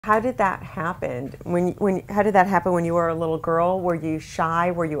How did that happen? How did that happen when you were a little girl? Were you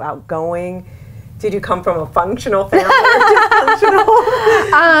shy? Were you outgoing? Did you come from a functional family or dysfunctional?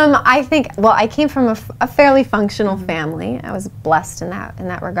 I think, well, I came from a fairly functional family. I was blessed in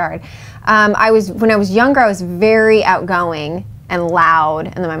that regard. When I was younger, I was very outgoing and loud,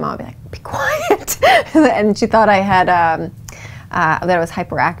 and then my mom would be like, "Be quiet," and she thought I had that I was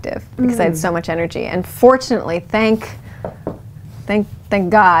hyperactive because I had so much energy. And fortunately, thank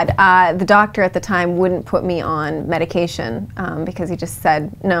God, the doctor at the time wouldn't put me on medication because he just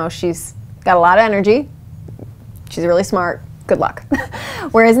said, "No, she's got a lot of energy. She's really smart. Good luck."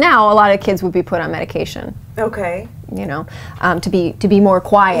 Whereas now, a lot of kids would be put on medication. Okay. You know, to be more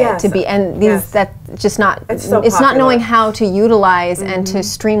quiet, yes. That's just not. It's so it's not popular. knowing how to utilize and to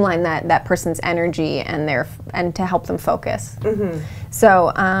streamline that person's energy and to help them focus.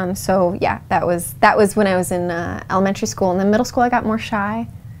 So yeah, that was when I was in elementary school. And then middle school, I got more shy.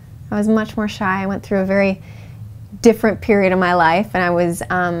 I was much more shy. I went through a very different period of my life, and I was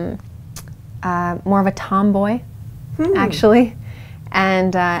more of a tomboy, actually.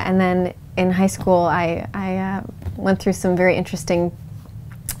 And then in high school, I went through some very interesting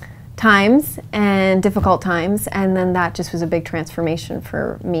times and difficult times, and then that just was a big transformation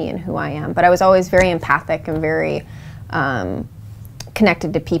for me and who I am. But I was always very empathic and very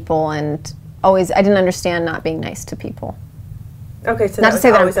connected to people, and I didn't understand not being nice to people. Okay, so not that to say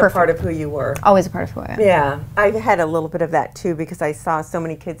was that always I'm a part of who you were. Always a part of who I am. Yeah, I had a little bit of that too because I saw so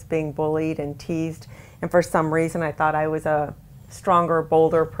many kids being bullied and teased, and for some reason I thought I was a stronger,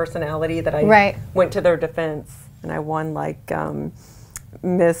 bolder personality that I went to their defense, and I won like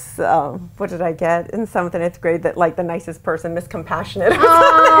Miss, what did I get in 7th and 8th grade? That like the nicest person, Miss Compassionate. It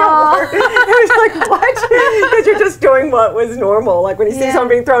was like, what? Because you're just doing what was normal. Like when you see someone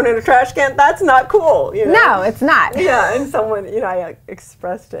being thrown in a trash can, that's not cool. You know? No, it's not. Yeah, and someone, I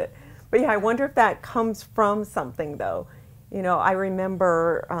expressed it. But yeah, I wonder if that comes from something though. I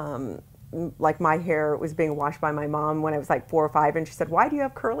remember like my hair was being washed by my mom when I was like 4 or 5, and she said, "Why do you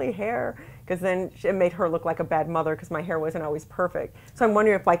have curly hair?" Because then it made her look like a bad mother because my hair wasn't always perfect. So I'm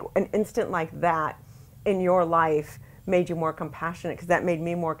wondering if like an instant like that in your life made you more compassionate, because that made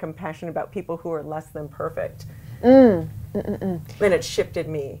me more compassionate about people who are less than perfect. And it shifted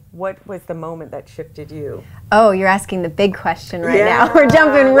me. What was the moment that shifted you? Oh, you're asking the big question right now. We're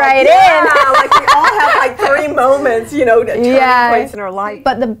jumping right in. Like we all have like 3 moments, turning points in our life.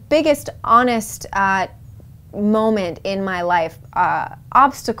 But the biggest honest moment in my life,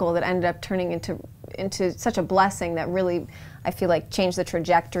 obstacle that ended up turning into such a blessing that really, I feel like, changed the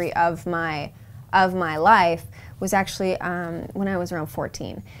trajectory of my life, was actually when I was around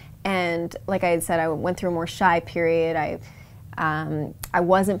 14. And like I had said, I went through a more shy period. I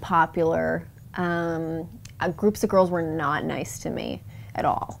wasn't popular. Groups of girls were not nice to me at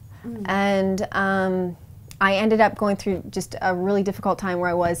all. And I ended up going through just a really difficult time where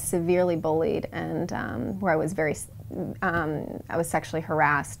I was severely bullied, and where I was I was sexually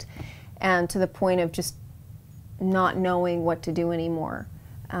harassed, and to the point of just not knowing what to do anymore.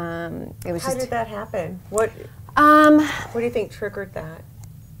 It was How did that happen? What do you think triggered that?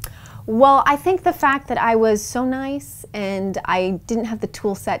 Well, I think the fact that I was so nice and I didn't have the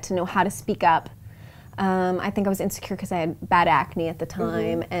tool set to know how to speak up. I think I was insecure because I had bad acne at the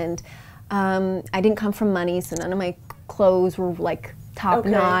time, and I didn't come from money, so none of my clothes were like top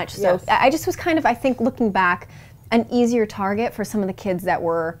notch. So I just was kind of, I think looking back, an easier target for some of the kids that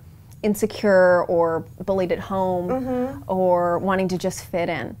were insecure or bullied at home or wanting to just fit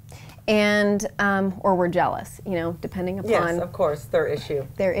in. And or were jealous, depending upon. Yes, of course, their issue.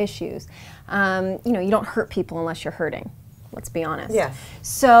 Their issues. You don't hurt people unless you're hurting. Let's be honest. Yes.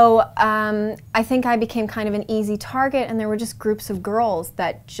 So I think I became kind of an easy target, and there were just groups of girls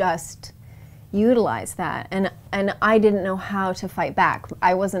that just utilized that, and I didn't know how to fight back.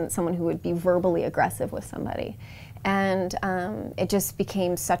 I wasn't someone who would be verbally aggressive with somebody, and it just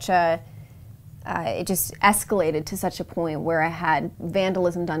became such a. It just escalated to such a point where I had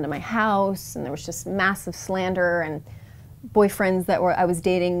vandalism done to my house, and there was just massive slander, and boyfriends that I was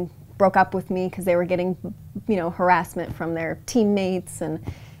dating broke up with me because they were getting, harassment from their teammates, and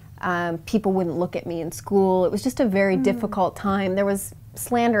people wouldn't look at me in school. It was just a very difficult time. There was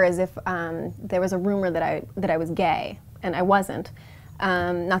slander as if there was a rumor that I was gay, and I wasn't.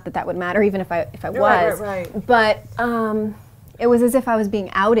 Not that would matter, even if I was. Right. But it was as if I was being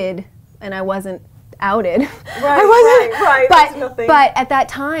outed. And I wasn't outed. Right. But at that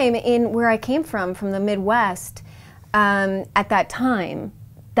time, in where I came from the Midwest, at that time,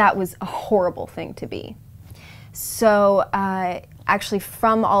 that was a horrible thing to be. So actually,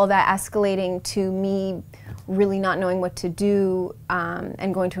 from all of that escalating to me really not knowing what to do,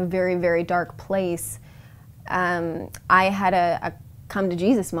 and going to a very, very dark place, I had a come to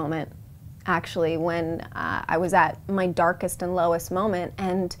Jesus moment, actually, when I was at my darkest and lowest moment,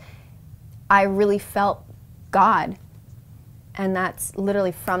 and I really felt God. And that's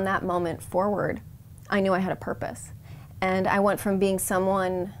literally from that moment forward, I knew I had a purpose. And I went from being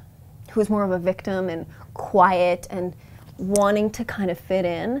someone who was more of a victim and quiet and wanting to kind of fit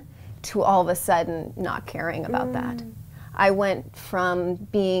in to all of a sudden not caring about that. I went from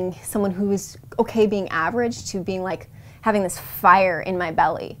being someone who was okay being average to being like having this fire in my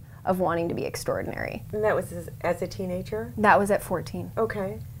belly of wanting to be extraordinary. And that was as a teenager? That was at 14.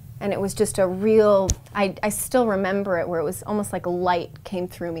 Okay. And it was just a real, I still remember it, where it was almost like a light came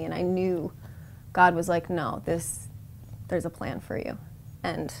through me, and I knew God was like, no, there's a plan for you.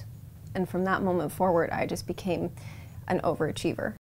 And from that moment forward, I just became an overachiever.